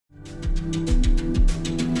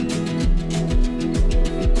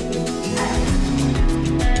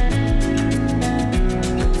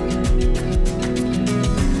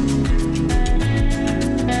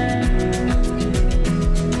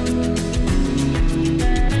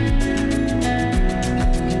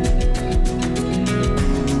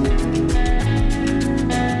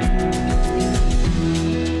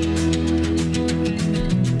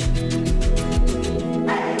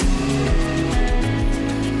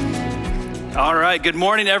All right, good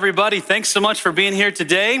morning, everybody. Thanks so much for being here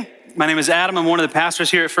today. My name is Adam. I'm one of the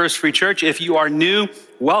pastors here at First Free Church. If you are new,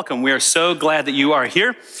 welcome. We are so glad that you are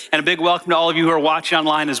here. And a big welcome to all of you who are watching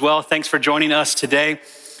online as well. Thanks for joining us today.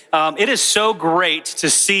 It is so great to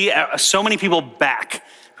see so many people back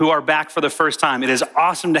who are back for the first time. It is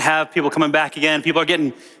awesome to have people coming back again. People are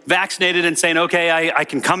getting vaccinated and saying, okay, I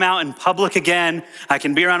can come out in public again. I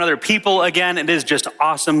can be around other people again. It is just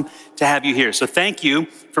awesome to have you here. So thank you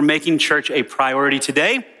for making church a priority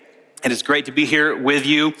today. It is great to be here with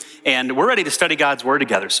you, and we're ready to study God's word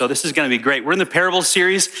together. So this is going to be great. We're in the Parables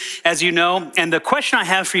series, as you know, and the question I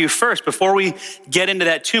have for you first, before we get into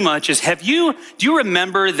that too much, is do you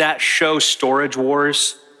remember that show Storage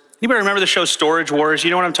Wars? Anybody remember the show Storage Wars? You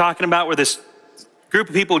know what I'm talking about, where this group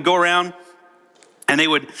of people would go around and they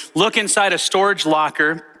would look inside a storage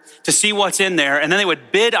locker to see what's in there, and then they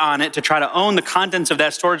would bid on it to try to own the contents of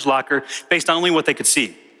that storage locker based on only what they could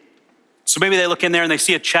see. So maybe they look in there and they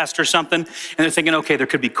see a chest or something, and they're thinking, okay, there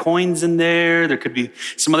could be coins in there could be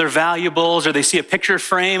some other valuables, or they see a picture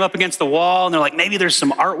frame up against the wall, and they're like, maybe there's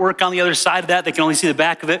some artwork on the other side of that. They can only see the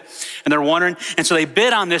back of it, and they're wondering. And so they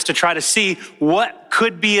bid on this to try to see what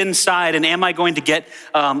could be inside, and am I going to get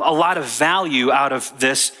a lot of value out of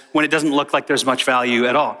this when it doesn't look like there's much value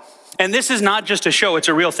at all? And this is not just a show, it's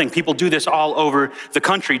a real thing. People do this all over the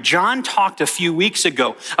country. John talked a few weeks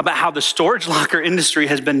ago about how the storage locker industry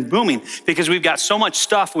has been booming because we've got so much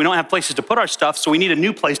stuff, we don't have places to put our stuff, so we need a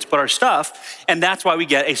new place to put our stuff. And that's why we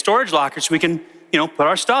get a storage locker, so we can, put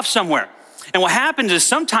our stuff somewhere. And what happens is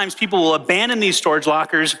sometimes people will abandon these storage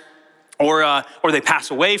lockers or they pass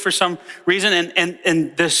away for some reason,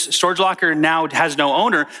 and this storage locker now has no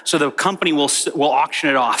owner, so the company will auction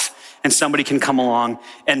it off, and somebody can come along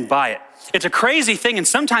and buy it. It's a crazy thing, and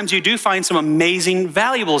sometimes you do find some amazing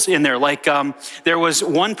valuables in there. Like there was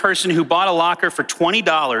one person who bought a locker for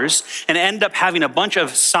 $20 and ended up having a bunch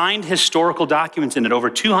of signed historical documents in it, over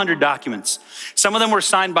 200 documents. Some of them were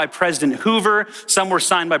signed by President Hoover, some were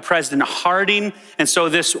signed by President Harding, and so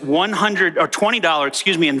this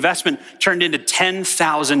 $20 investment turned into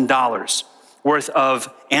 $10,000 worth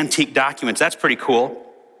of antique documents. That's pretty cool.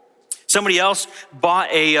 Somebody else bought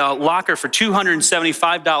a locker for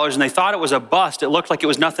 $275, and they thought it was a bust. It looked like it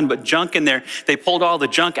was nothing but junk in there. They pulled all the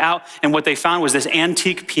junk out, and what they found was this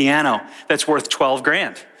antique piano that's worth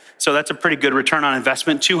 $12,000. So that's a pretty good return on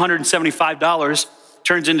investment. $275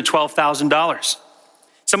 turns into $12,000.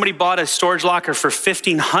 Somebody bought a storage locker for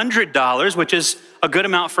 $1,500, which is a good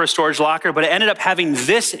amount for a storage locker, but it ended up having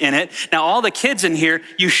this in it. Now, all the kids in here,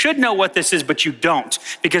 you should know what this is, but you don't,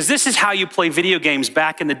 because this is how you play video games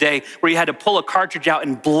back in the day, where you had to pull a cartridge out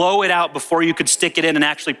and blow it out before you could stick it in and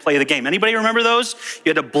actually play the game. Anybody remember those?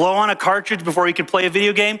 You had to blow on a cartridge before you could play a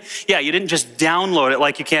video game? Yeah, you didn't just download it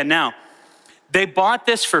like you can now. They bought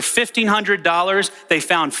this for $1,500. They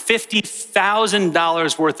found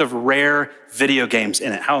 $50,000 worth of rare video games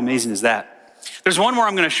in it. How amazing is that? There's one more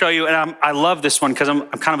I'm going to show you, and I love this one because I'm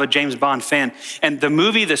kind of a James Bond fan. And the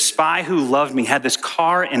movie The Spy Who Loved Me had this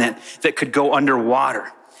car in it that could go underwater.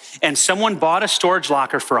 And someone bought a storage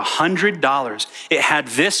locker for $100. It had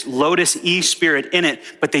this Lotus E-Spirit in it,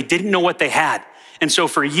 but they didn't know what they had. And so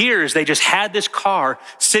for years, they just had this car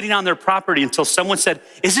sitting on their property until someone said,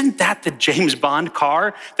 isn't that the James Bond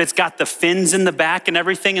car that's got the fins in the back and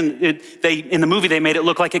everything? And in the movie, they made it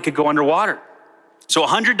look like it could go underwater. So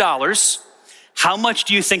 $100, how much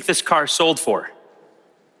do you think this car sold for?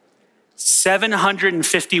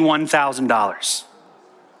 $751,000.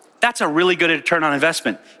 That's a really good return on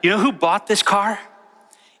investment. You know who bought this car?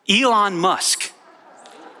 Elon Musk,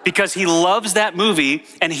 because he loves that movie.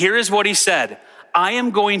 And here is what he said: I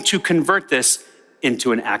am going to convert this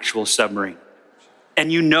into an actual submarine.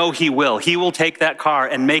 And you know he will. He will take that car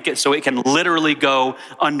and make it so it can literally go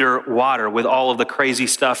underwater with all of the crazy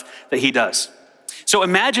stuff that he does. So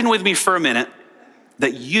imagine with me for a minute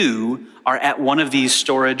that you are at one of these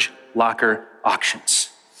storage locker auctions.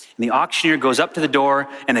 And the auctioneer goes up to the door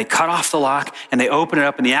and they cut off the lock and they open it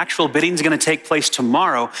up, and the actual bidding is going to take place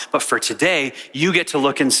tomorrow. But for today, you get to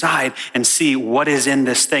look inside and see what is in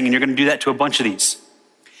this thing. And you're going to do that to a bunch of these.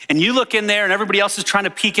 And you look in there and everybody else is trying to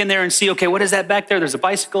peek in there and see, okay, what is that back there? There's a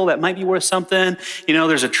bicycle that might be worth something.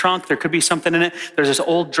 There's a trunk, there could be something in it. There's this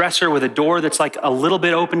old dresser with a door that's like a little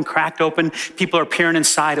bit open, cracked open. People are peering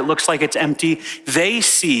inside. It looks like it's empty. They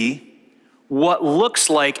see what looks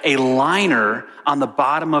like a liner on the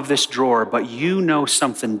bottom of this drawer, but you know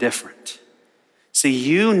something different. See,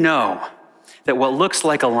 you know that what looks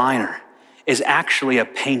like a liner is actually a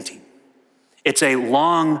painting. It's a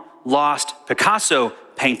long lost Picasso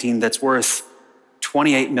painting that's worth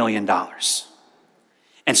 $28 million.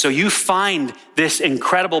 And so you find this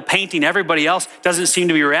incredible painting. Everybody else doesn't seem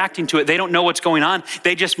to be reacting to it. They don't know what's going on.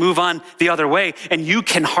 They just move on the other way. And you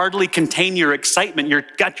can hardly contain your excitement. You've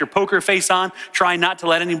got your poker face on, trying not to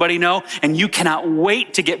let anybody know. And you cannot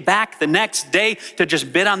wait to get back the next day to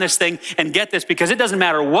just bid on this thing and get this, because it doesn't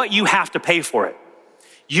matter what you have to pay for it.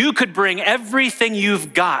 You could bring everything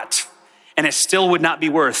you've got and it still would not be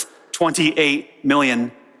worth $28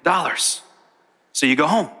 million. So you go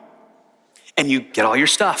home. And you get all your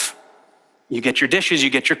stuff. You get your dishes, you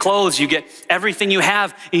get your clothes, you get everything you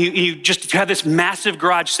have. You have this massive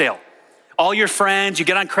garage sale. All your friends, you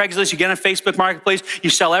get on Craigslist, you get on Facebook Marketplace, you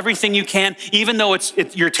sell everything you can, even though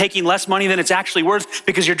you're taking less money than it's actually worth,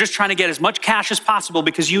 because you're just trying to get as much cash as possible,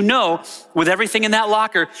 because you know with everything in that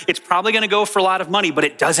locker, it's probably gonna go for a lot of money, but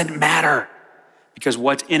it doesn't matter, because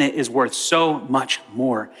what's in it is worth so much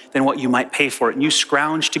more than what you might pay for it. And you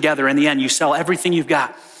scrounge together, in the end, you sell everything you've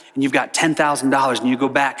got, and you've got $10,000, and you go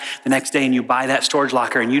back the next day and you buy that storage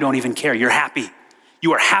locker, and you don't even care. You're happy.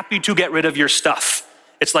 You are happy to get rid of your stuff.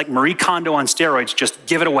 It's like Marie Kondo on steroids. Just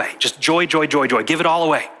give it away. Just joy, joy, joy, joy. Give it all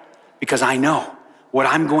away, because I know what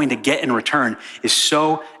I'm going to get in return is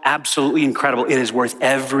so absolutely incredible. It is worth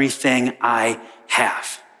everything I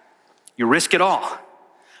have. You risk it all,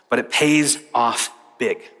 but it pays off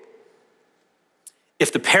big.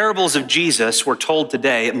 If the parables of Jesus were told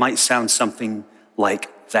today, it might sound something like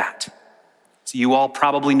that. So you all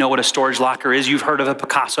probably know what a storage locker is. You've heard of a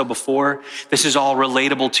Picasso before. This is all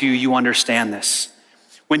relatable to you. You understand this.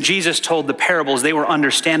 When Jesus told the parables, they were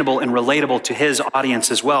understandable and relatable to his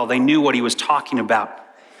audience as well. They knew what he was talking about.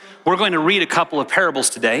 We're going to read a couple of parables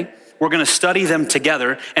today. We're going to study them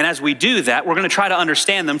together. And as we do that, we're going to try to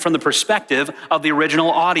understand them from the perspective of the original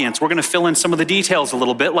audience. We're going to fill in some of the details a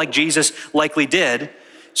little bit, like Jesus likely did,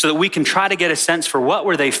 so that we can try to get a sense for what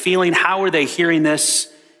were they feeling, how were they hearing this,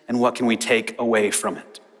 and what can we take away from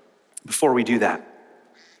it. Before we do that,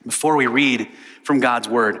 before we read from God's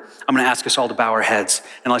word, I'm going to ask us all to bow our heads,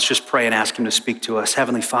 and let's just pray and ask him to speak to us.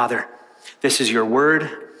 Heavenly Father, this is your word.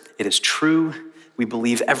 It is true. We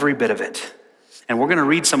believe every bit of it. And we're going to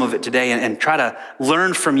read some of it today and try to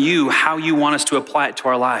learn from you how you want us to apply it to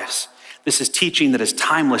our lives. This is teaching that is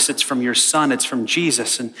timeless. It's from your Son. It's from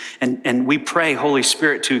Jesus. And we pray, Holy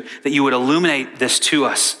Spirit, that you would illuminate this to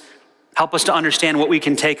us. Help us to understand what we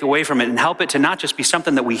can take away from it, and help it to not just be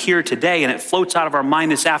something that we hear today and it floats out of our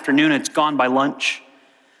mind this afternoon and it's gone by lunch.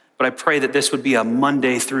 But I pray that this would be a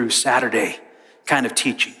Monday through Saturday kind of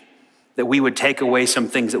teaching, that we would take away some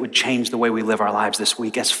things that would change the way we live our lives this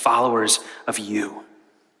week as followers of you.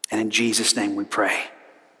 And in Jesus' name we pray,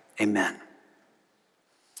 amen.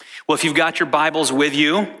 Well, if you've got your Bibles with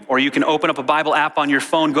you, or you can open up a Bible app on your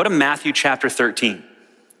phone, go to Matthew chapter 13.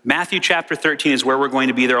 Matthew chapter 13 is where we're going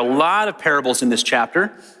to be. There are a lot of parables in this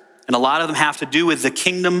chapter, and a lot of them have to do with the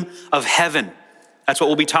kingdom of heaven. That's what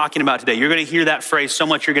we'll be talking about today. You're going to hear that phrase so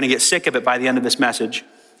much you're going to get sick of it by the end of this message.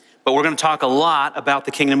 But we're going to talk a lot about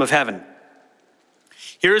the kingdom of heaven.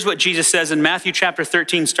 Here's what Jesus says in Matthew chapter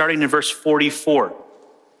 13, starting in verse 44.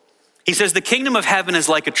 He says, "The kingdom of heaven is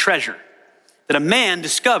like a treasure that a man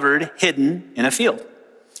discovered hidden in a field.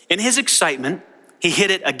 In his excitement, he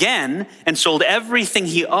hid it again and sold everything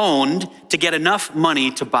he owned to get enough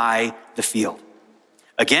money to buy the field.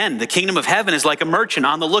 Again, the kingdom of heaven is like a merchant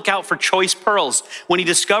on the lookout for choice pearls. When he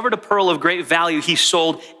discovered a pearl of great value, he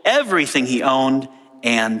sold everything he owned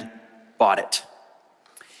and bought it."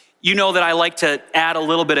 You know that I like to add a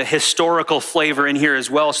little bit of historical flavor in here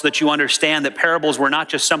as well, so that you understand that parables were not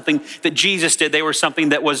just something that Jesus did. They were something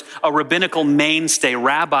that was a rabbinical mainstay.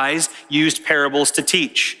 Rabbis used parables to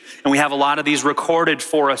teach. And we have a lot of these recorded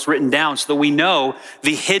for us, written down, so that we know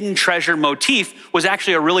the hidden treasure motif was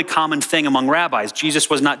actually a really common thing among rabbis.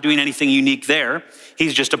 Jesus was not doing anything unique there.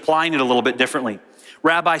 He's just applying it a little bit differently.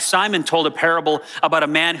 Rabbi Simon told a parable about a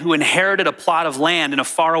man who inherited a plot of land in a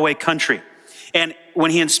faraway country. And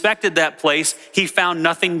when he inspected that place, he found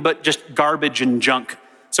nothing but just garbage and junk.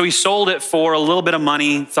 So he sold it for a little bit of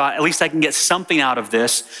money, thought, at least I can get something out of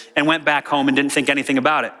this, and went back home and didn't think anything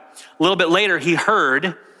about it. A little bit later, he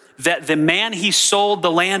heard that the man he sold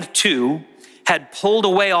the land to had pulled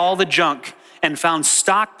away all the junk and found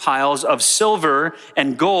stockpiles of silver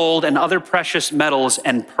and gold and other precious metals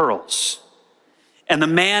and pearls. And the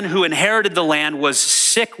man who inherited the land was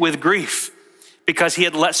sick with grief because he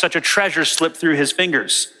had let such a treasure slip through his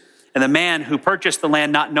fingers. And the man who purchased the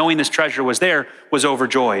land, not knowing this treasure was there, was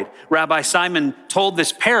overjoyed. Rabbi Simon told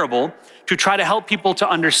this parable to try to help people to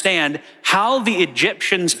understand how the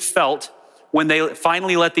Egyptians felt when they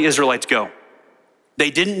finally let the Israelites go. They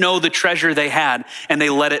didn't know the treasure they had, and they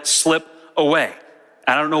let it slip away.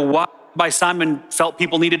 I don't know why Rabbi Simon felt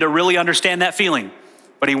people needed to really understand that feeling.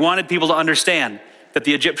 but he wanted people to understand that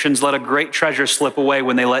the Egyptians let a great treasure slip away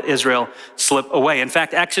when they let Israel slip away. In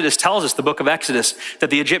fact, Exodus tells us, the book of Exodus, that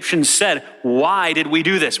the Egyptians said, why did we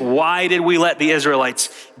do this? Why did we let the Israelites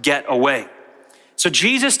get away? So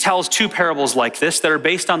Jesus tells two parables like this that are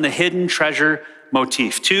based on the hidden treasure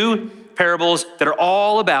motif. Two parables that are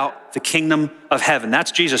all about the kingdom of heaven.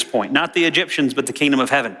 That's Jesus' point, not the Egyptians, but the kingdom of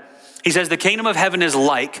heaven. He says the kingdom of heaven is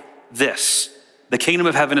like this. The kingdom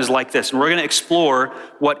of heaven is like this. And we're going to explore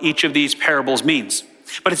what each of these parables means.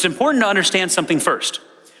 But it's important to understand something first.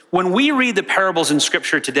 When we read the parables in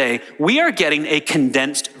Scripture today, we are getting a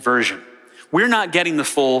condensed version. We're not getting the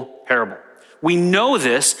full parable. We know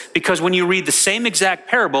this because when you read the same exact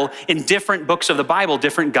parable in different books of the Bible,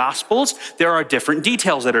 different gospels, there are different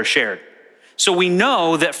details that are shared. So we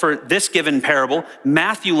know that for this given parable,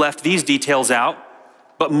 Matthew left these details out,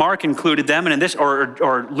 but Mark included them, and in this,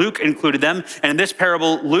 or Luke included them. And in this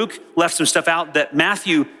parable, Luke left some stuff out that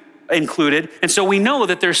Matthew included. And so we know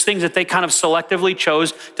that there's things that they kind of selectively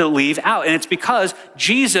chose to leave out. And it's because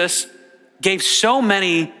Jesus gave so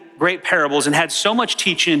many great parables and had so much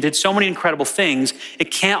teaching and did so many incredible things,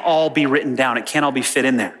 it can't all be written down. It can't all be fit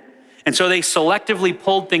in there. And so they selectively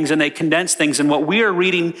pulled things and they condensed things. And what we are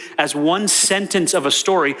reading as one sentence of a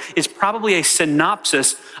story is probably a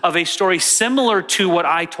synopsis of a story similar to what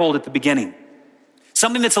I told at the beginning.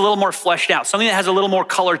 Something that's a little more fleshed out, something that has a little more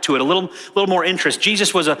color to it, a little more interest.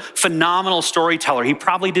 Jesus was a phenomenal storyteller. He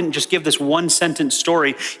probably didn't just give this one sentence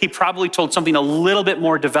story. He probably told something a little bit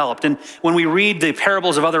more developed. And when we read the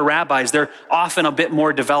parables of other rabbis, they're often a bit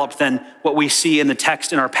more developed than what we see in the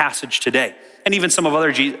text in our passage today. And even some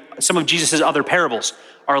of Jesus' other parables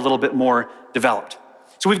are a little bit more developed.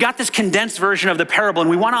 So we've got this condensed version of the parable, and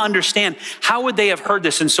we want to understand how would they have heard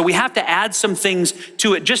this. And so we have to add some things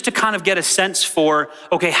to it just to kind of get a sense for,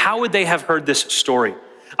 okay, how would they have heard this story?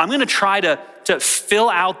 I'm going to try to fill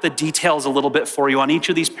out the details a little bit for you on each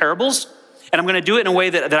of these parables. And I'm going to do it in a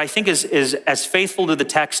way that I think is as faithful to the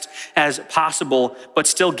text as possible, but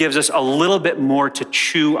still gives us a little bit more to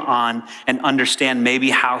chew on and understand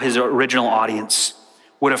maybe how his original audience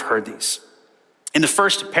would have heard these. In the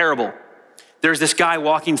first parable, there's this guy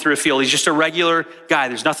walking through a field. He's just a regular guy.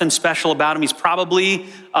 There's nothing special about him. He's probably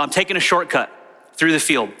taking a shortcut through the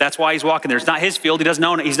field. That's why he's walking there. It's not his field. He doesn't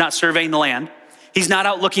own it. He's not surveying the land. He's not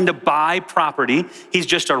out looking to buy property. He's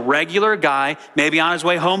just a regular guy, maybe on his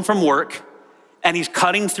way home from work, and he's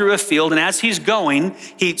cutting through a field. And as he's going,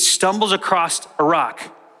 he stumbles across a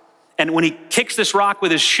rock. And when he kicks this rock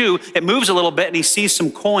with his shoe, it moves a little bit, and he sees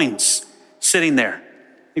some coins sitting there.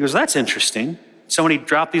 He goes, that's interesting. Somebody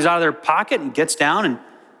dropped these out of their pocket, and he gets down, and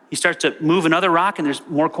he starts to move another rock, and there's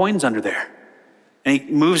more coins under there. And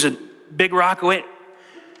he moves a big rock away.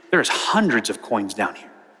 There's hundreds of coins down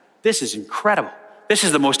here. This is incredible. This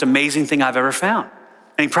is the most amazing thing I've ever found.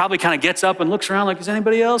 And he probably kind of gets up and looks around like, is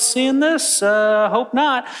anybody else seeing this? Hope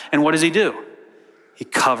not. And what does he do? He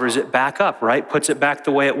covers it back up, right? Puts it back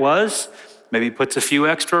the way it was. Maybe puts a few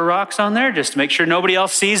extra rocks on there just to make sure nobody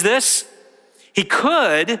else sees this. He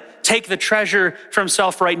could take the treasure for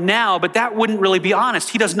himself right now, but that wouldn't really be honest.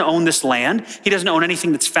 He doesn't own this land. He doesn't own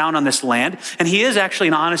anything that's found on this land. And he is actually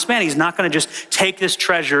an honest man. He's not going to just take this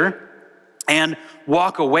treasure and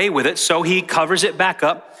walk away with it. So he covers it back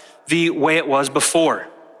up the way it was before.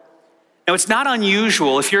 Now, it's not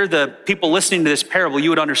unusual, if you're the people listening to this parable,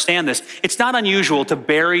 you would understand this. It's not unusual to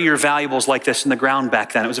bury your valuables like this in the ground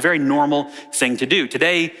back then. It was a very normal thing to do.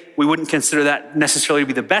 Today, we wouldn't consider that necessarily to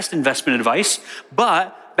be the best investment advice,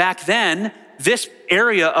 but back then, this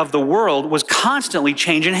area of the world was constantly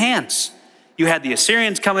changing hands. You had the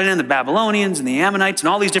Assyrians coming in, the Babylonians and the Ammonites and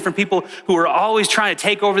all these different people who were always trying to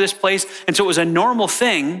take over this place. And so it was a normal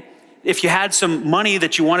thing if you had some money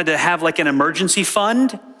that you wanted to have like an emergency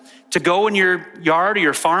fund to go in your yard or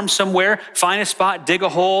your farm somewhere, find a spot, dig a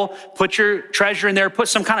hole, put your treasure in there, put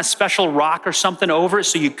some kind of special rock or something over it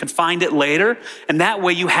so you could find it later. And that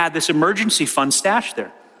way you had this emergency fund stashed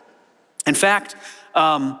there. In fact,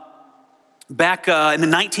 back in the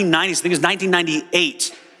 1990s, I think it was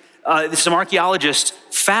 1998, some archaeologists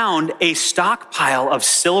found a stockpile of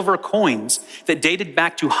silver coins that dated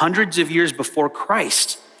back to hundreds of years before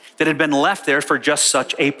Christ, that had been left there for just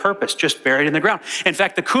such a purpose, just buried in the ground. In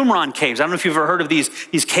fact, the Qumran caves, I don't know if you've ever heard of these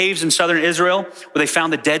caves in southern Israel where they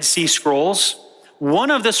found the Dead Sea Scrolls.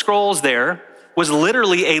 One of the scrolls there was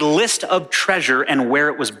literally a list of treasure and where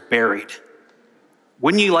it was buried.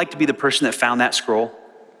 Wouldn't you like to be the person that found that scroll?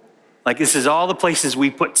 Like, this is all the places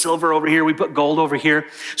we put silver over here, we put gold over here.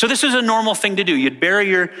 So this is a normal thing to do. You'd bury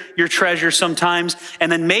your treasure sometimes,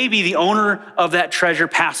 and then maybe the owner of that treasure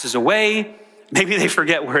passes away. Maybe they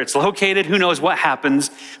forget where it's located. Who knows what happens?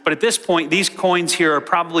 But at this point, these coins here are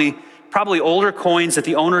probably older coins that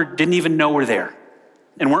the owner didn't even know were there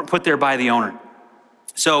and weren't put there by the owner.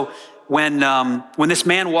 So when this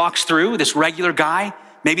man walks through, this regular guy,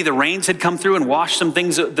 maybe the rains had come through and washed some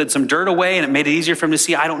dirt away and it made it easier for him to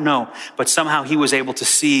see. I don't know. But somehow he was able to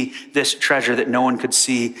see this treasure that no one could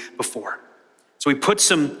see before. So he puts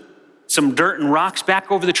some dirt and rocks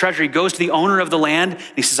back over the treasure. He goes to the owner of the land and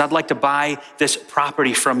he says, I'd like to buy this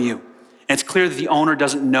property from you. And it's clear that the owner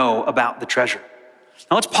doesn't know about the treasure.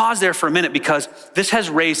 Now let's pause there for a minute because this has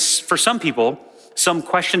raised, for some people, some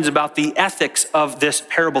questions about the ethics of this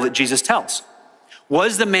parable that Jesus tells.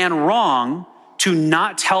 Was the man wrong to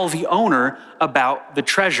not tell the owner about the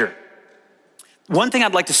treasure? One thing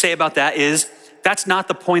I'd like to say about that is that's not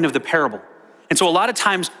the point of the parable. And so a lot of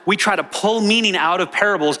times we try to pull meaning out of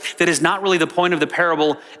parables that is not really the point of the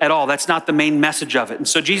parable at all. That's not the main message of it. And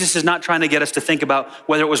so Jesus is not trying to get us to think about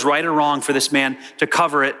whether it was right or wrong for this man to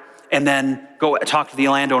cover it and then go talk to the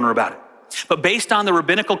landowner about it. But based on the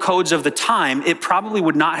rabbinical codes of the time, it probably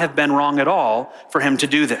would not have been wrong at all for him to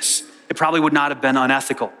do this. It probably would not have been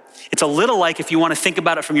unethical. It's a little like, if you want to think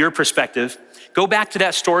about it from your perspective, go back to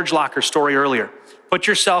that storage locker story earlier. Put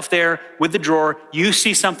yourself there with the drawer. You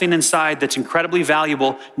see something inside that's incredibly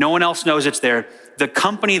valuable. No one else knows it's there. The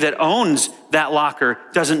company that owns that locker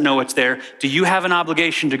doesn't know it's there. Do you have an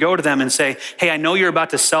obligation to go to them and say, hey, I know you're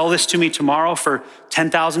about to sell this to me tomorrow for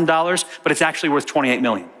 $10,000, but it's actually worth $28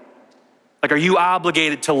 million. Like, are you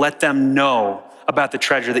obligated to let them know about the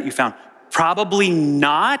treasure that you found? Probably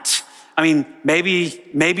not. I mean, maybe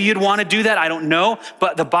you'd want to do that. I don't know.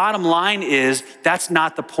 But the bottom line is that's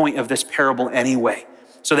not the point of this parable anyway.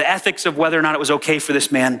 So the ethics of whether or not it was okay for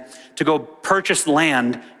this man to go purchase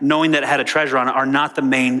land knowing that it had a treasure on it are not the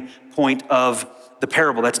main point of the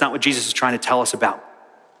parable. That's not what Jesus is trying to tell us about.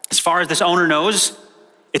 As far as this owner knows,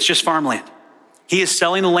 it's just farmland. He is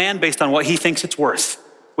selling the land based on what he thinks it's worth,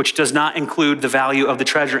 which does not include the value of the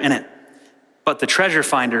treasure in it. But the treasure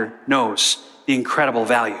finder knows the incredible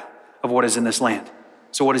value of what is in this land.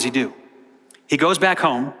 So what does he do? He goes back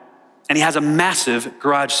home and he has a massive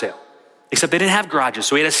garage sale. Except they didn't have garages,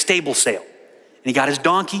 so he had a stable sale. And he got his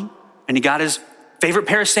donkey, and he got his favorite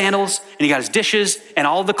pair of sandals, and he got his dishes, and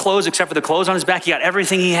all of the clothes except for the clothes on his back. He got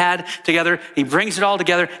everything he had together. He brings it all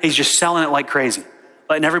together, and he's just selling it like crazy.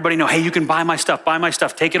 Letting everybody know, hey, you can buy my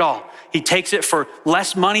stuff, take it all. He takes it for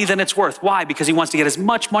less money than it's worth. Why? Because he wants to get as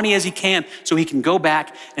much money as he can so he can go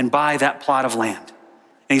back and buy that plot of land.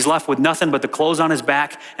 And he's left with nothing but the clothes on his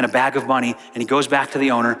back and a bag of money, and he goes back to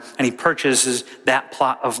the owner, and he purchases that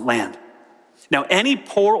plot of land. Now, any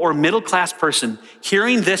poor or middle-class person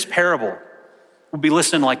hearing this parable will be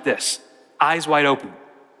listening like this, eyes wide open.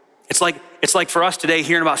 It's like for us today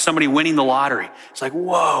hearing about somebody winning the lottery. It's like,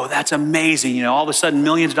 whoa, that's amazing. You know, all of a sudden,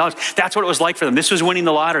 millions of dollars. That's what it was like for them. This was winning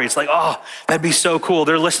the lottery. It's like, oh, that'd be so cool.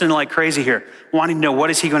 They're listening like crazy here, wanting to know, what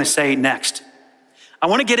is he going to say next? I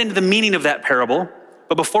want to get into the meaning of that parable,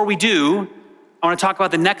 but before we do, I want to talk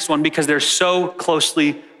about the next one because they're so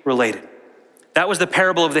closely related. That was the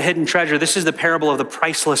parable of the hidden treasure. This is the parable of the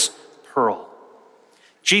priceless pearl.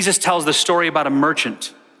 Jesus tells the story about a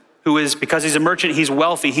merchant who is, because he's a merchant, he's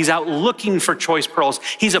wealthy. He's out looking for choice pearls.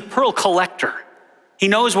 He's a pearl collector. He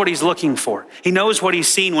knows what he's looking for. He knows what he's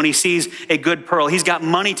seen when he sees a good pearl. He's got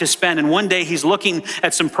money to spend. And one day he's looking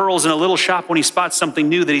at some pearls in a little shop when he spots something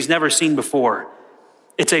new that he's never seen before.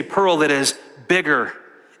 It's a pearl that is bigger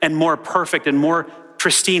and more perfect and more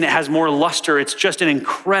pristine. It has more luster. It's just an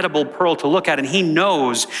incredible pearl to look at. And he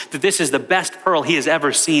knows that this is the best pearl he has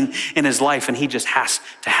ever seen in his life, and he just has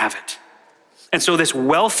to have it. And so this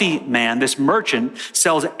wealthy man, this merchant,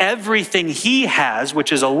 sells everything he has,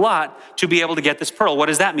 which is a lot, to be able to get this pearl. What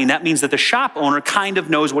does that mean? That means that the shop owner kind of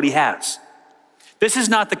knows what he has. This is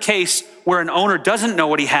not the case where an owner doesn't know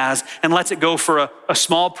what he has and lets it go for a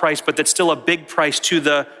small price, but that's still a big price to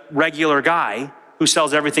the regular guy who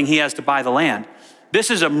sells everything he has to buy the land. This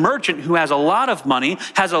is a merchant who has a lot of money,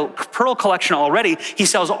 has a pearl collection already. He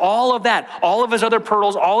sells all of that, all of his other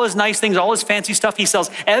pearls, all his nice things, all his fancy stuff. He sells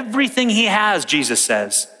everything he has, Jesus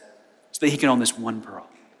says, so that he can own this one pearl.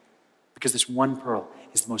 Because this one pearl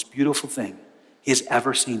is the most beautiful thing he has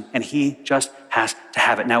ever seen, and he just has to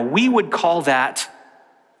have it. Now, we would call that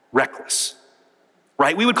reckless,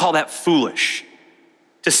 right? We would call that foolish,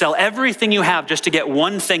 to sell everything you have just to get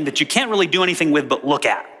one thing that you can't really do anything with but look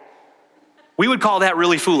at. We would call that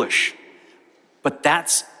really foolish. But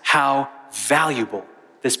that's how valuable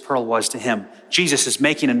this pearl was to him. Jesus is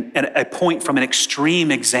making a point from an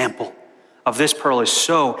extreme example of this pearl is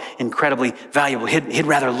so incredibly valuable. He'd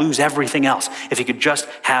rather lose everything else if he could just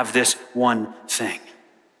have this one thing.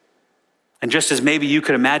 And just as maybe you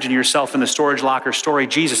could imagine yourself in the storage locker story,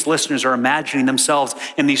 Jesus' listeners are imagining themselves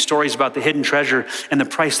in these stories about the hidden treasure and the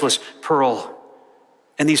priceless pearl.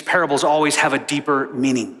 And these parables always have a deeper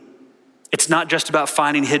meaning. It's not just about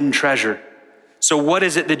finding hidden treasure. So what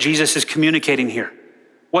is it that Jesus is communicating here?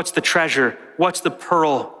 What's the treasure? What's the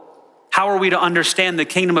pearl? How are we to understand the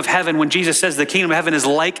kingdom of heaven when Jesus says the kingdom of heaven is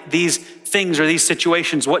like these things or these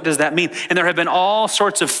situations? What does that mean? And there have been all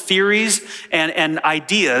sorts of theories and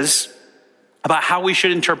ideas about how we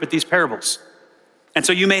should interpret these parables. And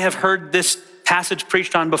so you may have heard this passage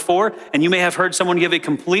preached on before, and you may have heard someone give a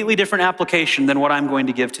completely different application than what I'm going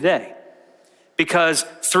to give today. Because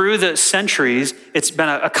through the centuries, it's been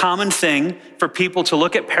a common thing for people to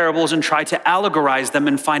look at parables and try to allegorize them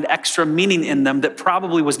and find extra meaning in them that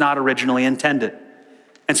probably was not originally intended.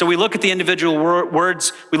 And so we look at the individual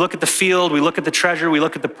words, we look at the field, we look at the treasure, we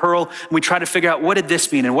look at the pearl, and we try to figure out what did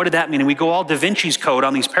this mean and what did that mean? And we go all Da Vinci's Code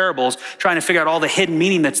on these parables, trying to figure out all the hidden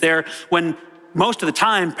meaning that's there, when most of the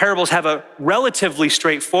time, parables have a relatively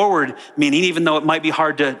straightforward meaning, even though it might be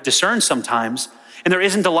hard to discern sometimes. And there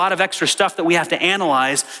isn't a lot of extra stuff that we have to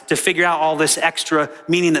analyze to figure out all this extra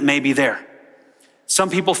meaning that may be there. Some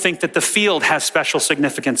people think that the field has special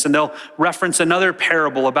significance, and they'll reference another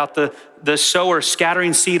parable about the sower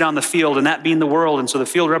scattering seed on the field, and that being the world. And so the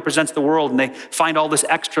field represents the world, and they find all this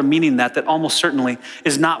extra meaning in that almost certainly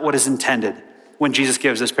is not what is intended when Jesus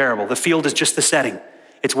gives this parable. The field is just the setting.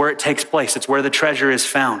 It's where it takes place. It's where the treasure is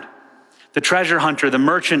found. The treasure hunter, the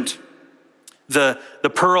merchant, the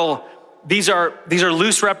pearl, these are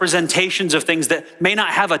loose representations of things that may not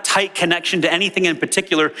have a tight connection to anything in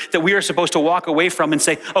particular that we are supposed to walk away from and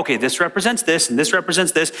say, okay, this represents this, and this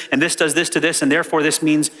represents this, and this does this to this, and therefore this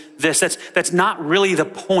means this. That's not really the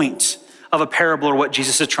point of a parable or what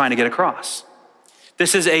Jesus is trying to get across.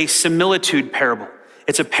 This is a similitude parable.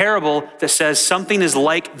 It's a parable that says something is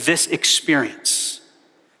like this experience.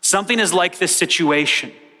 Something is like this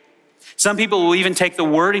situation. Some people will even take the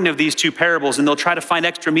wording of these two parables and they'll try to find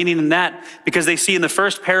extra meaning in that because they see in the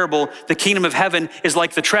first parable, the kingdom of heaven is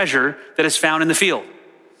like the treasure that is found in the field.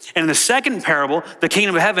 And in the second parable, the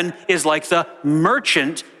kingdom of heaven is like the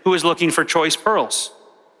merchant who is looking for choice pearls.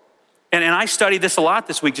 And I studied this a lot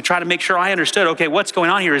this week to try to make sure I understood, okay, what's going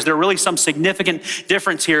on here? Is there really some significant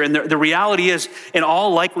difference here? And the reality is, in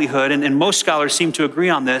all likelihood, and most scholars seem to agree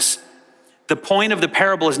on this, the point of the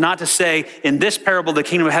parable is not to say, in this parable, the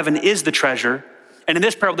kingdom of heaven is the treasure, and in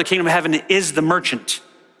this parable, the kingdom of heaven is the merchant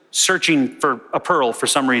searching for a pearl for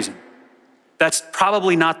some reason. That's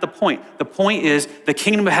probably not the point. The point is, the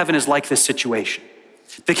kingdom of heaven is like this situation.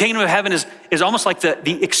 The kingdom of heaven is almost like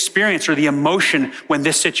the experience or the emotion when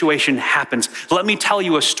this situation happens. Let me tell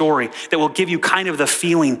you a story that will give you kind of the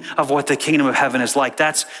feeling of what the kingdom of heaven is like.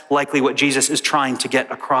 That's likely what Jesus is trying to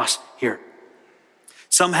get across here.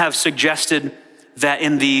 Some have suggested that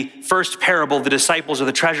in the first parable, the disciples are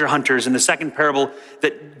the treasure hunters. In the second parable,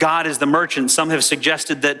 that God is the merchant. Some have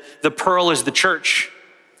suggested that the pearl is the church.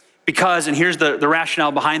 Because, and here's the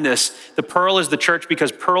rationale behind this, the pearl is the church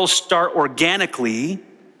because pearls start organically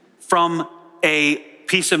from a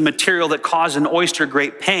piece of material that caused an oyster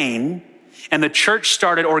great pain, and the church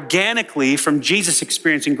started organically from Jesus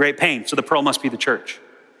experiencing great pain, so the pearl must be the church.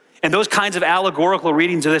 And those kinds of allegorical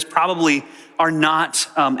readings of this probably are not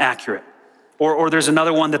accurate. Or there's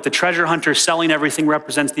another one that the treasure hunter selling everything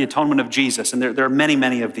represents the atonement of Jesus. And there are many,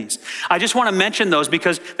 many of these. I just want to mention those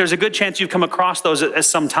because there's a good chance you've come across those at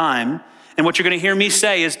some time. And what you're going to hear me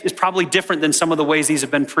say is probably different than some of the ways these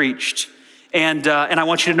have been preached. And I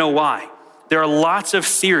want you to know why. There are lots of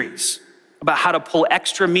theories about how to pull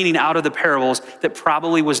extra meaning out of the parables that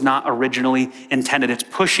probably was not originally intended. It's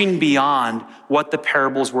pushing beyond what the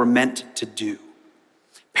parables were meant to do.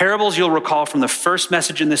 Parables, you'll recall from the first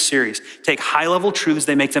message in this series, take high-level truths,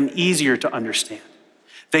 they make them easier to understand.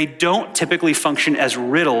 They don't typically function as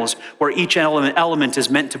riddles where each element is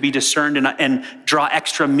meant to be discerned and draw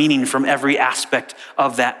extra meaning from every aspect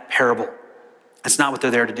of that parable. That's not what they're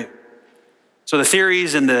there to do. So the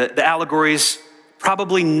theories and the allegories,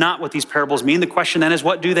 probably not what these parables mean. The question then is,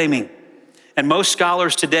 what do they mean? And most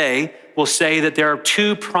scholars today will say that there are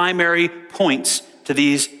two primary points to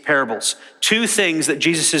these parables. Two things that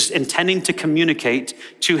Jesus is intending to communicate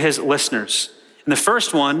to his listeners. And the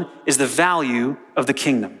first one is the value of the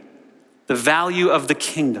kingdom. The value of the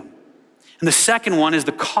kingdom. And the second one is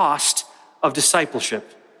the cost of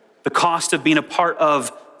discipleship. The cost of being a part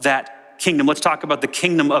of that kingdom. Let's talk about the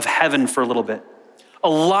kingdom of heaven for a little bit. A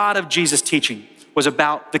lot of Jesus' teaching was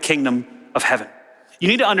about the kingdom of heaven. You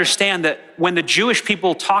need to understand that when the Jewish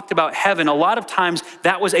people talked about heaven, a lot of times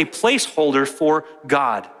that was a placeholder for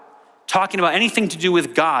God. talking about anything to do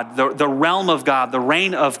with God, the realm of God, the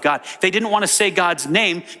reign of God. They didn't want to say God's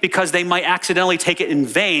name because they might accidentally take it in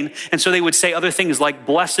vain. And so they would say other things like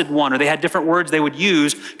blessed one, or they had different words they would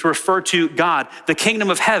use to refer to God. The kingdom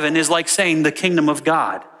of heaven is like saying the kingdom of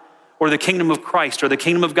God, or the kingdom of Christ, or the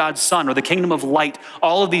kingdom of God's Son, or the kingdom of light.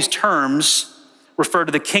 All of these terms refer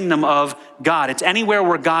to the kingdom of God. It's anywhere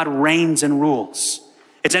where God reigns and rules.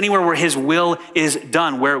 It's anywhere where his will is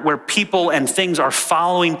done, where people and things are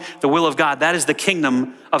following the will of God. That is the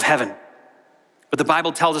kingdom of heaven. But the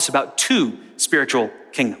Bible tells us about two spiritual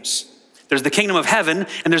kingdoms. There's the kingdom of heaven,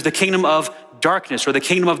 and there's the kingdom of darkness, or the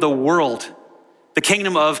kingdom of the world, the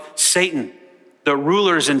kingdom of Satan. The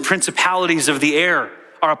rulers and principalities of the air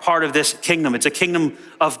are a part of this kingdom. It's a kingdom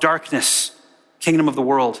of darkness, kingdom of the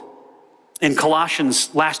world. In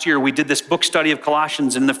Colossians, last year, we did this book study of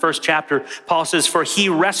Colossians. In the first chapter, Paul says, for he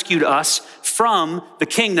rescued us from the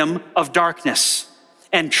kingdom of darkness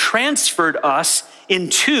and transferred us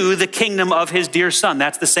into the kingdom of his dear Son.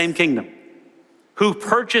 That's the same kingdom, who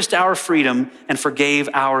purchased our freedom and forgave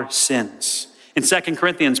our sins. In 2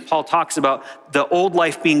 Corinthians, Paul talks about the old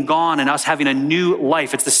life being gone and us having a new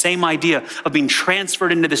life. It's the same idea of being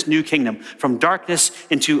transferred into this new kingdom, from darkness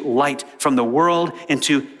into light, from the world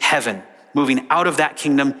into heaven, moving out of that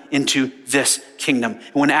kingdom into this kingdom.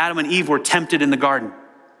 And when Adam and Eve were tempted in the garden,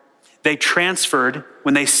 they transferred,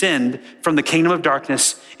 when they sinned, from the kingdom of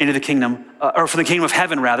darkness into the kingdom, or from the kingdom of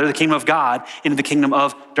heaven rather, the kingdom of God, into the kingdom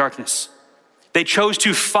of darkness. They chose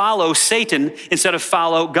to follow Satan instead of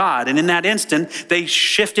follow God. And in that instant, they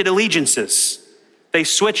shifted allegiances. They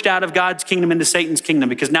switched out of God's kingdom into Satan's kingdom,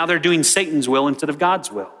 because now they're doing Satan's will instead of God's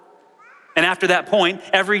will. And after that point,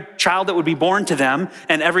 every child that would be born to them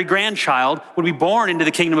and every grandchild would be born into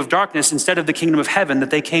the kingdom of darkness instead of the kingdom of heaven that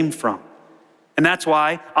they came from. And that's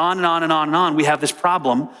why on and on and on and on, we have this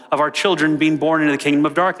problem of our children being born into the kingdom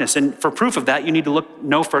of darkness. And for proof of that, you need to look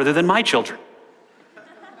no further than my children.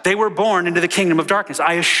 They were born into the kingdom of darkness.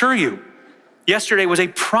 I assure you, yesterday was a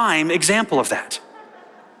prime example of that.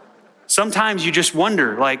 Sometimes you just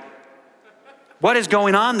wonder, like, what is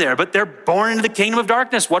going on there? But they're born into the kingdom of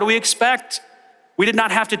darkness. What do we expect? We did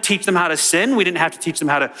not have to teach them how to sin. We didn't have to teach them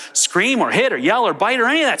how to scream or hit or yell or bite or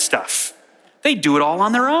any of that stuff. They do it all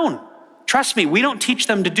on their own. Trust me, we don't teach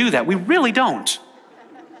them to do that. We really don't.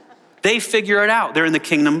 They figure it out. They're in the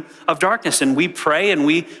kingdom of darkness, and we pray and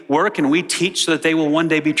we work and we teach so that they will one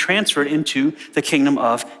day be transferred into the kingdom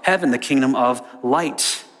of heaven, the kingdom of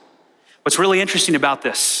light. What's really interesting about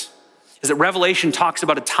this is that Revelation talks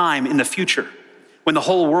about a time in the future when the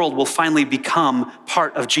whole world will finally become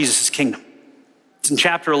part of Jesus' kingdom. It's in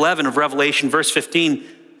chapter 11 of Revelation, verse 15.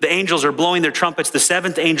 The angels are blowing their trumpets. The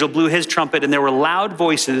seventh angel blew his trumpet, and there were loud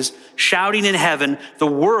voices shouting in heaven, the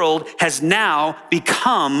world has now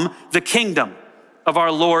become the kingdom of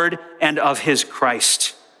our Lord and of his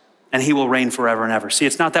Christ, and he will reign forever and ever. See,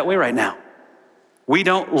 it's not that way right now. We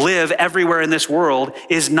don't live everywhere in this world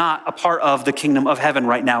is not a part of the kingdom of heaven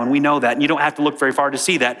right now, and we know that, and you don't have to look very far to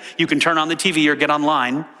see that. You can turn on the TV or get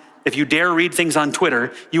online. If you dare read things on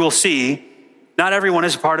Twitter, you will see not everyone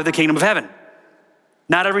is a part of the kingdom of heaven.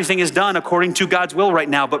 Not everything is done according to God's will right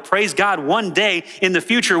now, but praise God, one day in the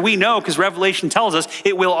future, we know, because Revelation tells us,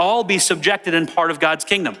 it will all be subjected and part of God's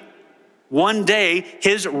kingdom. One day,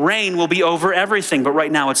 his reign will be over everything, but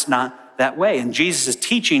right now it's not that way. And Jesus is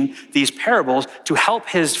teaching these parables to help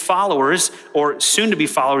his followers, or soon-to-be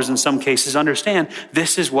followers in some cases, understand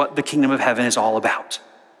this is what the kingdom of heaven is all about.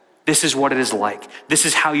 This is what it is like. This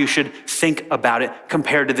is how you should think about it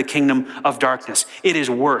compared to the kingdom of darkness. It is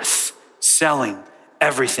worth selling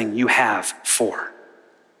everything you have for,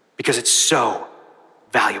 because it's so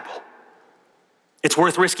valuable. It's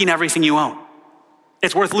worth risking everything you own.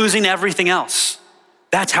 It's worth losing everything else.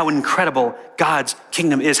 That's how incredible God's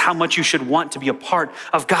kingdom is, how much you should want to be a part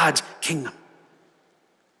of God's kingdom.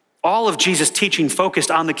 All of Jesus' teaching focused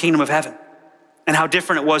on the kingdom of heaven and how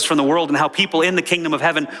different it was from the world, and how people in the kingdom of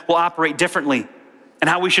heaven will operate differently, and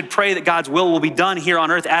how we should pray that God's will be done here on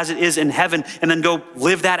earth as it is in heaven, and then go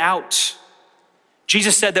live that out.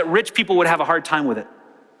 Jesus said that rich people would have a hard time with it.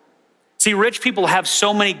 See, rich people have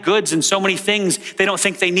so many goods and so many things, they don't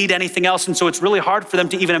think they need anything else. And so it's really hard for them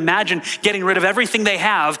to even imagine getting rid of everything they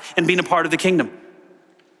have and being a part of the kingdom.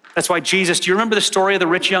 That's why Jesus, do you remember the story of the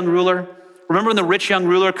rich young ruler? Remember when the rich young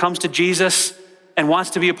ruler comes to Jesus and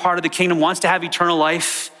wants to be a part of the kingdom, wants to have eternal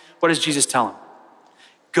life? What does Jesus tell him?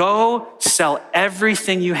 Go sell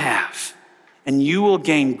everything you have and you will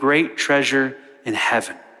gain great treasure in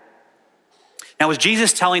heaven. Now, was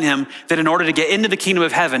Jesus telling him that in order to get into the kingdom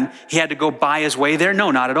of heaven, he had to go buy his way there? No,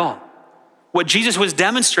 not at all. What Jesus was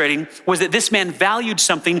demonstrating was that this man valued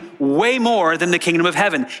something way more than the kingdom of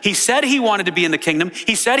heaven. He said he wanted to be in the kingdom.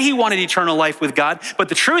 He said he wanted eternal life with God, but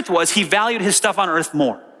the truth was he valued his stuff on earth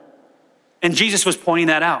more. And Jesus was pointing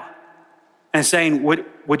that out and saying,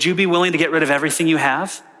 would you be willing to get rid of everything you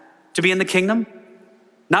have to be in the kingdom?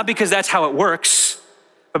 Not because that's how it works,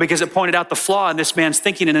 but because it pointed out the flaw in this man's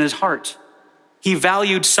thinking and in his heart. He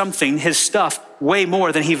valued something, his stuff, way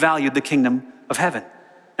more than he valued the kingdom of heaven.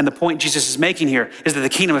 And the point Jesus is making here is that the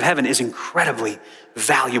kingdom of heaven is incredibly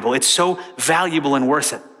valuable. It's so valuable and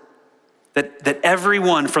worth it that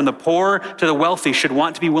everyone from the poor to the wealthy should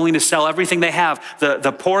want to be willing to sell everything they have.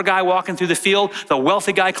 The poor guy walking through the field, the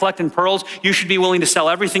wealthy guy collecting pearls, you should be willing to sell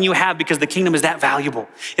everything you have because the kingdom is that valuable.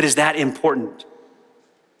 It is that important.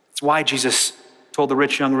 It's why Jesus told the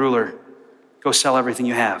rich young ruler, go sell everything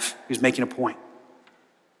you have. He was making a point.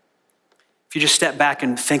 If you just step back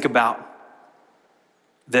and think about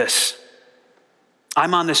this,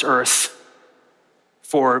 I'm on this earth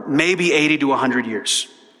for maybe 80 to 100 years,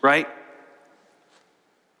 right?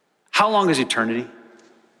 How long is eternity?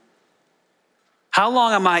 How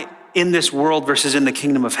long am I in this world versus in the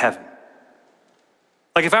kingdom of heaven?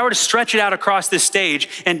 Like if I were to stretch it out across this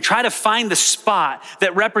stage and try to find the spot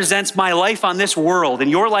that represents my life on this world and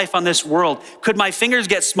your life on this world, could my fingers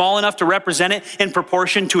get small enough to represent it in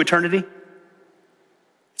proportion to eternity?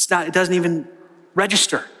 It doesn't even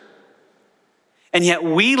register. And yet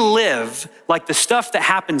we live like the stuff that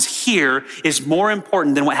happens here is more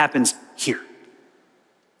important than what happens here.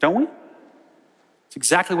 Don't we? It's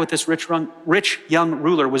exactly what this rich young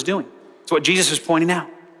ruler was doing. It's what Jesus was pointing out.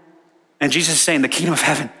 And Jesus is saying the kingdom of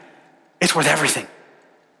heaven, it's worth everything.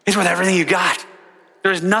 It's worth everything you got.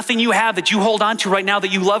 There is nothing you have that you hold on to right now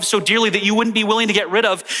that you love so dearly that you wouldn't be willing to get rid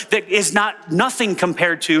of that is nothing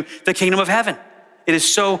compared to the kingdom of heaven. It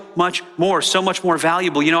is so much more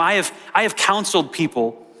valuable. You know, I have counseled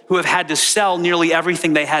people who have had to sell nearly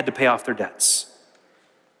everything they had to pay off their debts.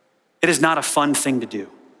 It is not a fun thing to do.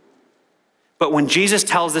 But when Jesus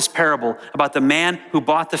tells this parable about the man who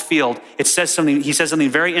bought the field, he says something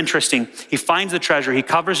very interesting. He finds the treasure, he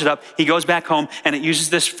covers it up, he goes back home, and it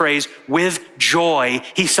uses this phrase, with joy,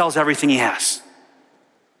 he sells everything he has.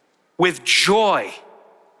 With joy.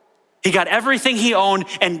 He got everything he owned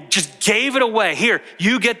and just gave it away. Here,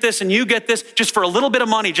 you get this and you get this just for a little bit of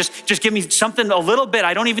money. Just give me something, a little bit.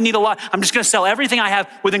 I don't even need a lot. I'm just gonna sell everything I have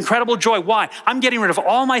with incredible joy. Why? I'm getting rid of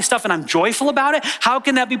all my stuff and I'm joyful about it. How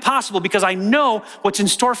can that be possible? Because I know what's in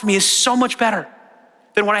store for me is so much better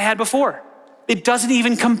than what I had before. It doesn't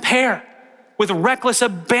even compare. With reckless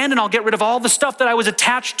abandon, I'll get rid of all the stuff that I was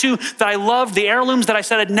attached to, that I loved, the heirlooms that I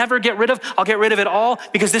said I'd never get rid of. I'll get rid of it all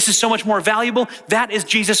because this is so much more valuable. That is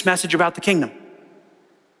Jesus' message about the kingdom.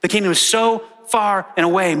 The kingdom is so far and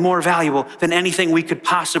away more valuable than anything we could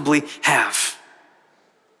possibly have.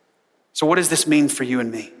 So what does this mean for you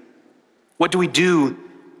and me? What do we do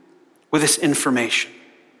with this information?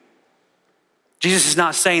 Jesus is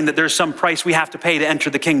not saying that there's some price we have to pay to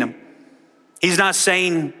enter the kingdom. He's not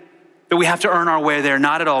saying that we have to earn our way there,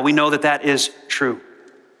 not at all. We know that that is true.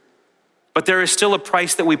 But there is still a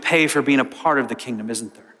price that we pay for being a part of the kingdom,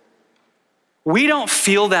 isn't there? We don't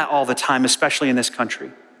feel that all the time, especially in this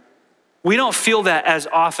country. We don't feel that as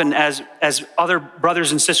often as other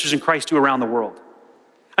brothers and sisters in Christ do around the world.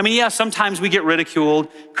 I mean, yeah, sometimes we get ridiculed.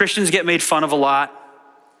 Christians get made fun of a lot.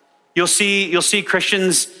 You'll see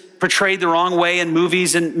Christians portrayed the wrong way in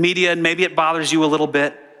movies and media, and maybe it bothers you a little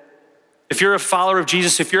bit. If you're a follower of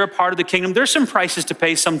Jesus, if you're a part of the kingdom, there's some prices to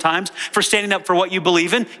pay sometimes for standing up for what you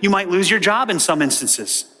believe in. You might lose your job in some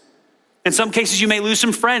instances. In some cases, you may lose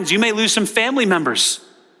some friends. You may lose some family members.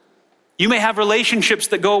 You may have relationships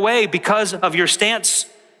that go away because of your stance,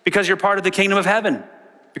 because you're part of the kingdom of heaven,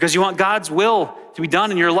 because you want God's will to be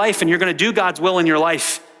done in your life and you're going to do God's will in your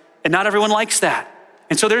life. And not everyone likes that.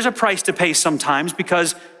 And so there's a price to pay sometimes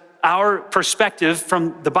because our perspective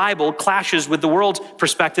from the Bible clashes with the world's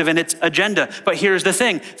perspective and its agenda. But here's the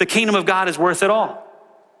thing, the kingdom of God is worth it all.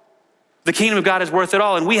 The kingdom of God is worth it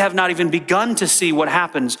all. And we have not even begun to see what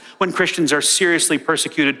happens when Christians are seriously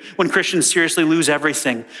persecuted, when Christians seriously lose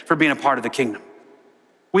everything for being a part of the kingdom.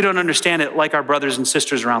 We don't understand it like our brothers and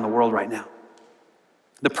sisters around the world right now.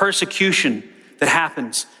 The persecution that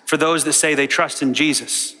happens for those that say they trust in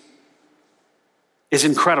Jesus is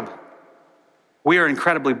incredible. We are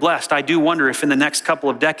incredibly blessed. I do wonder if in the next couple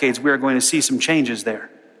of decades we are going to see some changes there.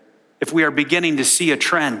 If we are beginning to see a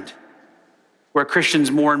trend where Christians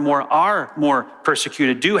more and more are more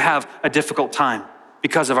persecuted, do have a difficult time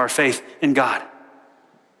because of our faith in God.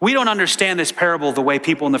 We don't understand this parable the way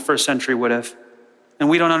people in the first century would have, and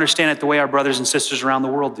we don't understand it the way our brothers and sisters around the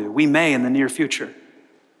world do. We may in the near future.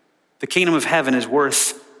 the kingdom of heaven is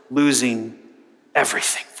worth losing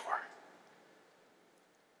everything for.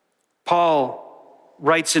 Paul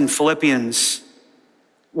writes in Philippians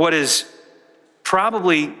what is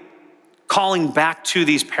probably calling back to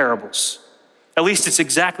these parables. At least it's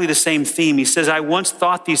exactly the same theme. He says, I once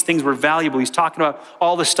thought these things were valuable. He's talking about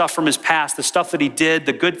all the stuff from his past, the stuff that he did,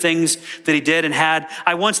 the good things that he did and had.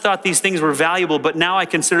 I once thought these things were valuable, but now I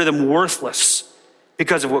consider them worthless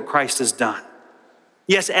because of what Christ has done.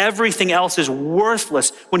 Yes, everything else is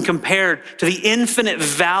worthless when compared to the infinite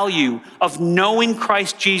value of knowing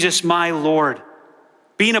Christ Jesus, my Lord,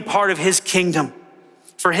 being a part of his kingdom.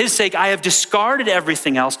 For his sake, I have discarded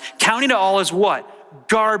everything else, counting it all as what?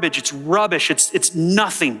 Garbage, it's rubbish, it's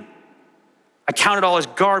nothing. I count it all as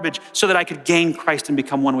garbage so that I could gain Christ and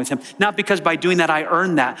become one with him. Not because by doing that I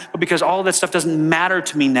earned that, but because all of that stuff doesn't matter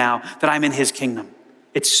to me now that I'm in his kingdom.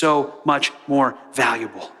 It's so much more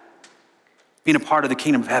valuable. Being a part of the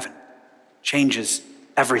kingdom of heaven changes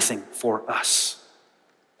everything for us.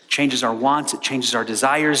 It changes our wants, it changes our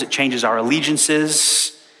desires, it changes our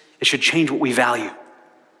allegiances. It should change what we value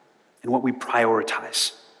and what we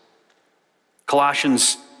prioritize.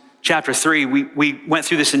 Colossians chapter 3, we went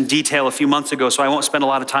through this in detail a few months ago, so I won't spend a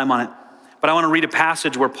lot of time on it. But I want to read a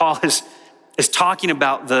passage where Paul is talking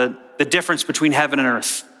about the difference between heaven and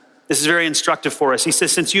earth. This is very instructive for us. He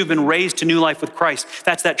says, since you've been raised to new life with Christ,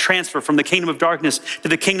 that's that transfer from the kingdom of darkness to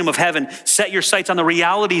the kingdom of heaven. Set your sights on the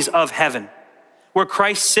realities of heaven, where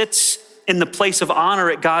Christ sits in the place of honor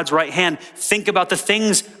at God's right hand. Think about the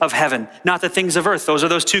things of heaven, not the things of earth. Those are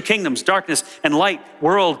those two kingdoms, darkness and light,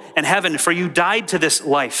 world and heaven. For you died to this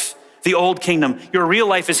life, the old kingdom. Your real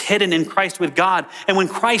life is hidden in Christ with God. And when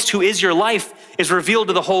Christ, who is your life, is revealed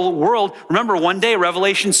to the whole world, remember one day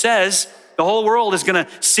Revelation says the whole world is going to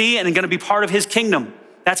see and going to be part of his kingdom.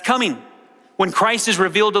 That's coming. When Christ is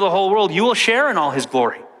revealed to the whole world, you will share in all his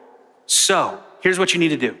glory. So here's what you need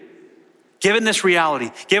to do. Given this reality,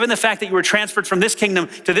 given the fact that you were transferred from this kingdom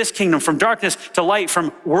to this kingdom, from darkness to light,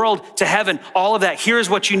 from world to heaven, all of that, here's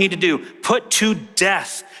what you need to do. Put to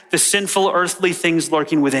death the sinful earthly things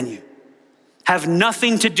lurking within you. Have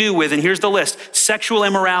nothing to do with, and here's the list, sexual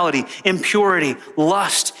immorality, impurity,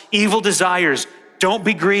 lust, evil desires. Don't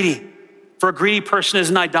be greedy. For a greedy person is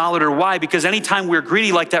an idolater. Why? Because anytime we're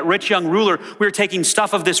greedy like that rich young ruler, we're taking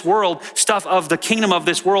stuff of this world, stuff of the kingdom of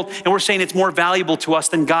this world, and we're saying it's more valuable to us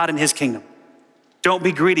than God and his kingdom. Don't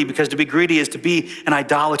be greedy, because to be greedy is to be an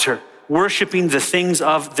idolater, worshiping the things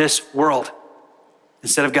of this world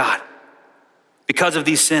instead of God. Because of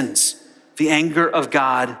these sins, the anger of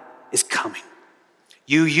God is coming.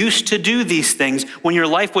 You used to do these things when your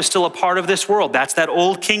life was still a part of this world. That's that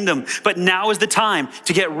old kingdom. But now is the time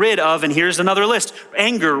to get rid of, and here's another list,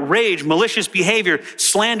 anger, rage, malicious behavior,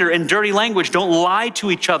 slander, and dirty language. Don't lie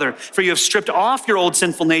to each other, for you have stripped off your old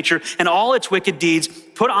sinful nature and all its wicked deeds.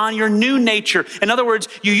 Put on your new nature. In other words,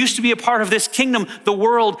 you used to be a part of this kingdom, the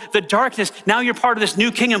world, the darkness. Now you're part of this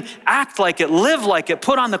new kingdom. Act like it, live like it.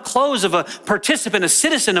 Put on the clothes of a participant, a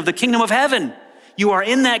citizen of the kingdom of heaven. You are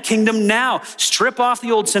in that kingdom now. Strip off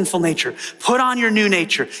the old sinful nature. Put on your new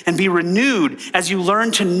nature and be renewed as you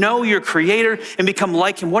learn to know your Creator and become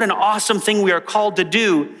like him. What an awesome thing we are called to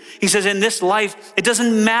do. He says in this life, it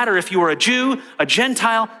doesn't matter if you are a Jew, a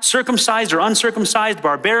Gentile, circumcised or uncircumcised,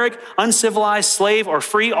 barbaric, uncivilized, slave or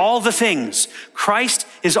free, all the things. Christ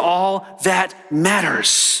is all that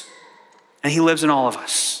matters. And he lives in all of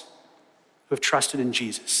us who have trusted in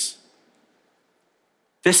Jesus.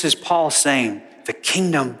 This is Paul saying, the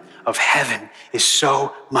kingdom of heaven is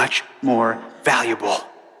so much more valuable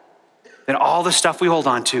than all the stuff we hold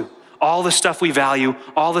on to, all the stuff we value,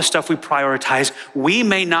 all the stuff we prioritize. We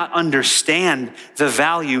may not understand the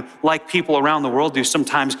value like people around the world do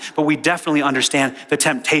sometimes, but we definitely understand the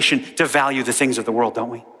temptation to value the things of the world, don't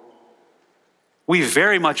we? We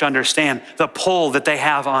very much understand the pull that they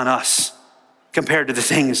have on us compared to the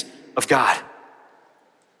things of God.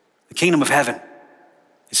 The kingdom of heaven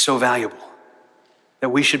is so valuable that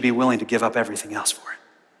we should be willing to give up everything else for it.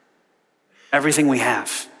 Everything we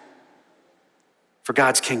have for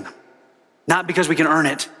God's kingdom. Not because we can earn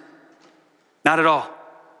it, not at all,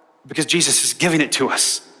 because Jesus is giving it to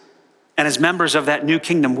us. And as members of that new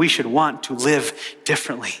kingdom, we should want to live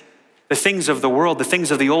differently. The things of the world, the things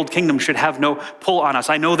of the old kingdom should have no pull on us.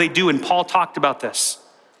 I know they do, and Paul talked about this.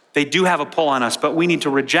 They do have a pull on us, but we need to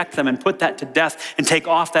reject them and put that to death and take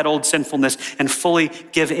off that old sinfulness and fully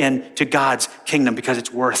give in to God's kingdom, because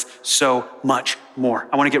it's worth so much more.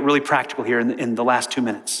 I want to get really practical here in the last 2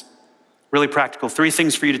 minutes. Really practical. 3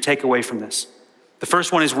 things for you to take away from this. The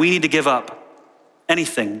first one is we need to give up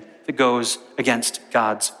anything that goes against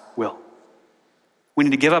God's will. We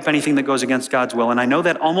need to give up anything that goes against God's will. And I know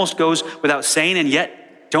that almost goes without saying, and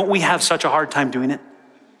yet, don't we have such a hard time doing it?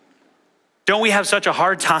 Don't we have such a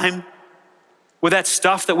hard time with that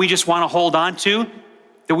stuff that we just want to hold on to,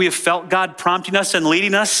 that we have felt God prompting us and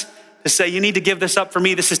leading us to say, you need to give this up for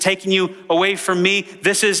me. This is taking you away from me.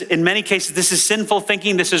 This is, in many cases, this is sinful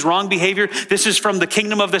thinking. This is wrong behavior. This is from the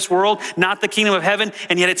kingdom of this world, not the kingdom of heaven,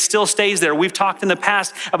 and yet it still stays there. We've talked in the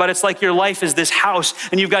past about it's like your life is this house,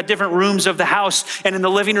 and you've got different rooms of the house, and in the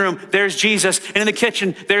living room, there's Jesus, and in the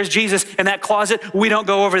kitchen, there's Jesus, and that closet, we don't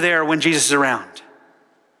go over there when Jesus is around.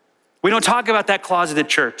 We don't talk about that closet at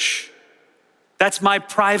church. That's my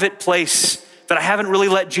private place that I haven't really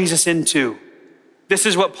let Jesus into. This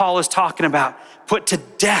is what Paul is talking about. Put to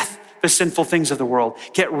death the sinful things of the world.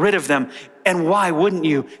 Get rid of them. And why wouldn't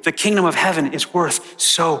you? The kingdom of heaven is worth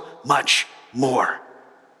so much more.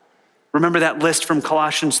 Remember that list from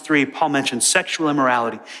Colossians 3. Paul mentions sexual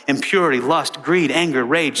immorality, impurity, lust, greed, anger,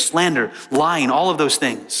 rage, slander, lying, all of those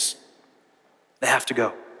things. They have to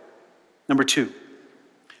go. Number 2,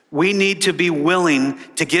 we need to be willing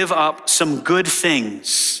to give up some good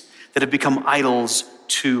things that have become idols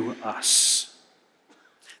to us.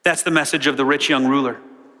 That's the message of the rich young ruler.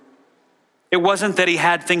 It wasn't that he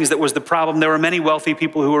had things that was the problem. There were many wealthy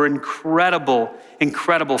people who were incredible,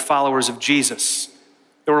 incredible followers of Jesus.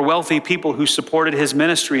 There were wealthy people who supported his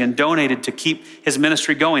ministry and donated to keep his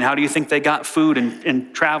ministry going. How do you think they got food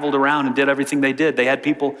and traveled around and did everything they did? They had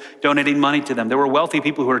people donating money to them. There were wealthy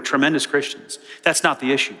people who were tremendous Christians. That's not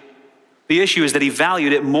the issue. The issue is that he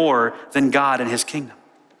valued it more than God and his kingdom.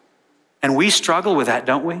 And we struggle with that,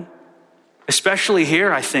 don't we? Especially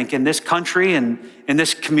here, I think, in this country and in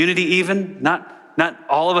this community even, not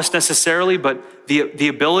all of us necessarily, but the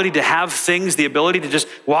ability to have things, the ability to just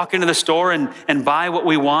walk into the store and buy what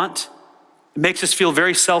we want, it makes us feel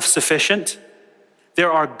very self-sufficient.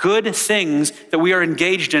 There are good things that we are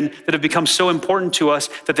engaged in that have become so important to us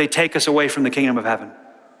that they take us away from the kingdom of heaven.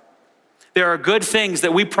 There are good things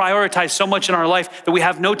that we prioritize so much in our life that we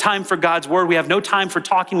have no time for God's word. We have no time for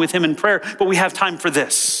talking with him in prayer, but we have time for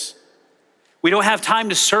this. We don't have time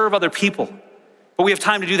to serve other people, but we have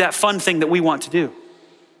time to do that fun thing that we want to do.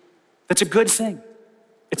 That's a good thing.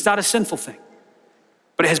 It's not a sinful thing,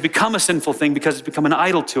 but it has become a sinful thing because it's become an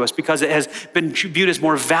idol to us, because it has been viewed as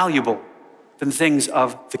more valuable than things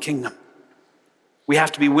of the kingdom. We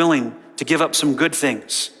have to be willing to give up some good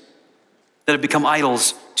things that have become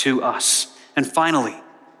idols to us. And finally,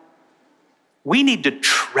 we need to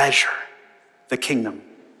treasure the kingdom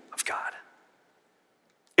of God.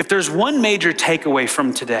 If there's one major takeaway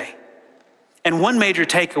from today, and one major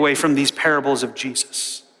takeaway from these parables of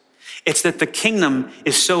Jesus, it's that the kingdom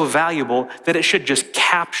is so valuable that it should just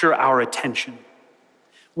capture our attention.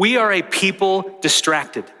 We are a people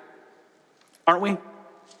distracted, aren't we?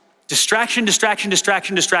 Distraction, distraction,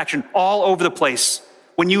 distraction, distraction, all over the place.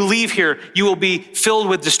 When you leave here, you will be filled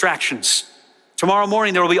with distractions. Tomorrow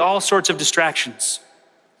morning, there will be all sorts of distractions.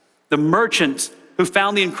 The merchant who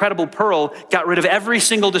found the incredible pearl got rid of every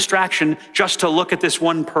single distraction just to look at this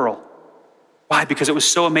one pearl. Why? Because it was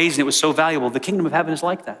so amazing, it was so valuable. The kingdom of heaven is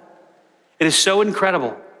like that. It is so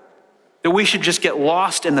incredible that we should just get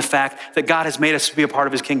lost in the fact that God has made us to be a part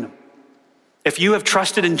of his kingdom. If you have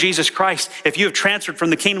trusted in Jesus Christ, if you have transferred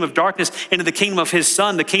from the kingdom of darkness into the kingdom of his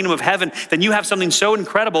son, the kingdom of heaven, then you have something so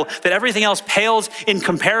incredible that everything else pales in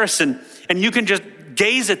comparison. And you can just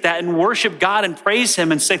gaze at that and worship God and praise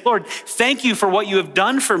him and say, Lord, thank you for what you have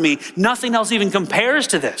done for me. Nothing else even compares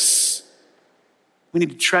to this. We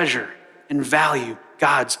need to treasure and value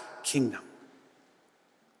God's kingdom.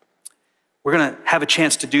 We're going to have a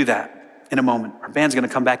chance to do that in a moment. Our band's going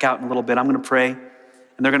to come back out in a little bit. I'm going to pray,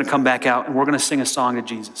 and they're going to come back out, and we're going to sing a song to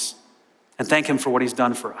Jesus and thank him for what he's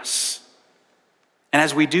done for us. And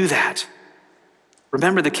as we do that,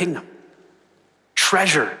 remember the kingdom.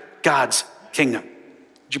 Treasure God's kingdom.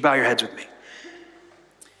 Would you bow your heads with me?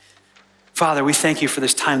 Father, we thank you for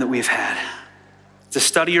this time that we've had to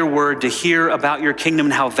study your word, to hear about your kingdom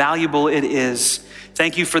and how valuable it is.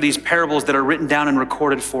 Thank you for these parables that are written down and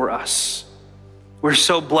recorded for us. We're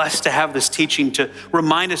so blessed to have this teaching to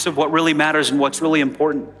remind us of what really matters and what's really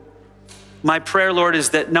important. My prayer, Lord,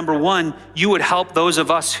 is that number one, you would help those of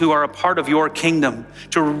us who are a part of your kingdom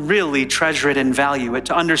to really treasure it and value it,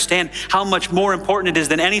 to understand how much more important it is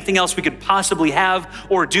than anything else we could possibly have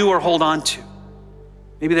or do or hold on to.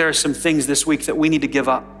 Maybe there are some things this week that we need to give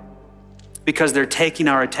up because they're taking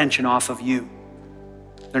our attention off of you.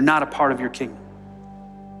 They're not a part of your kingdom.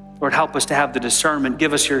 Lord, help us to have the discernment.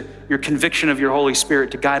 Give us your conviction of your Holy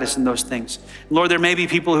Spirit to guide us in those things. Lord, there may be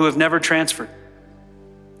people who have never transferred,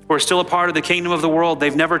 who are still a part of the kingdom of the world.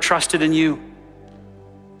 They've never trusted in you.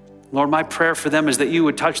 Lord, my prayer for them is that you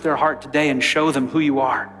would touch their heart today and show them who you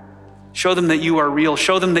are. Show them that you are real.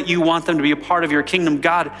 Show them that you want them to be a part of your kingdom.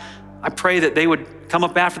 God, I pray that they would come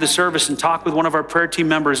up after the service and talk with one of our prayer team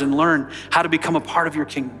members and learn how to become a part of your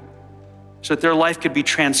kingdom so that their life could be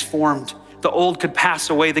transformed. The old could pass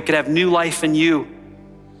away. They could have new life in you,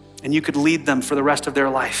 and you could lead them for the rest of their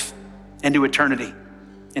life into eternity,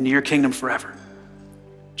 into your kingdom forever.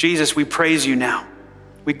 Jesus, we praise you now.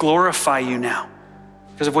 We glorify you now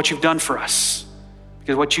because of what you've done for us,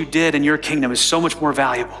 because what you did in your kingdom is so much more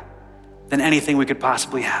valuable than anything we could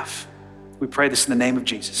possibly have. We pray this in the name of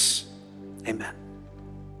Jesus. Amen.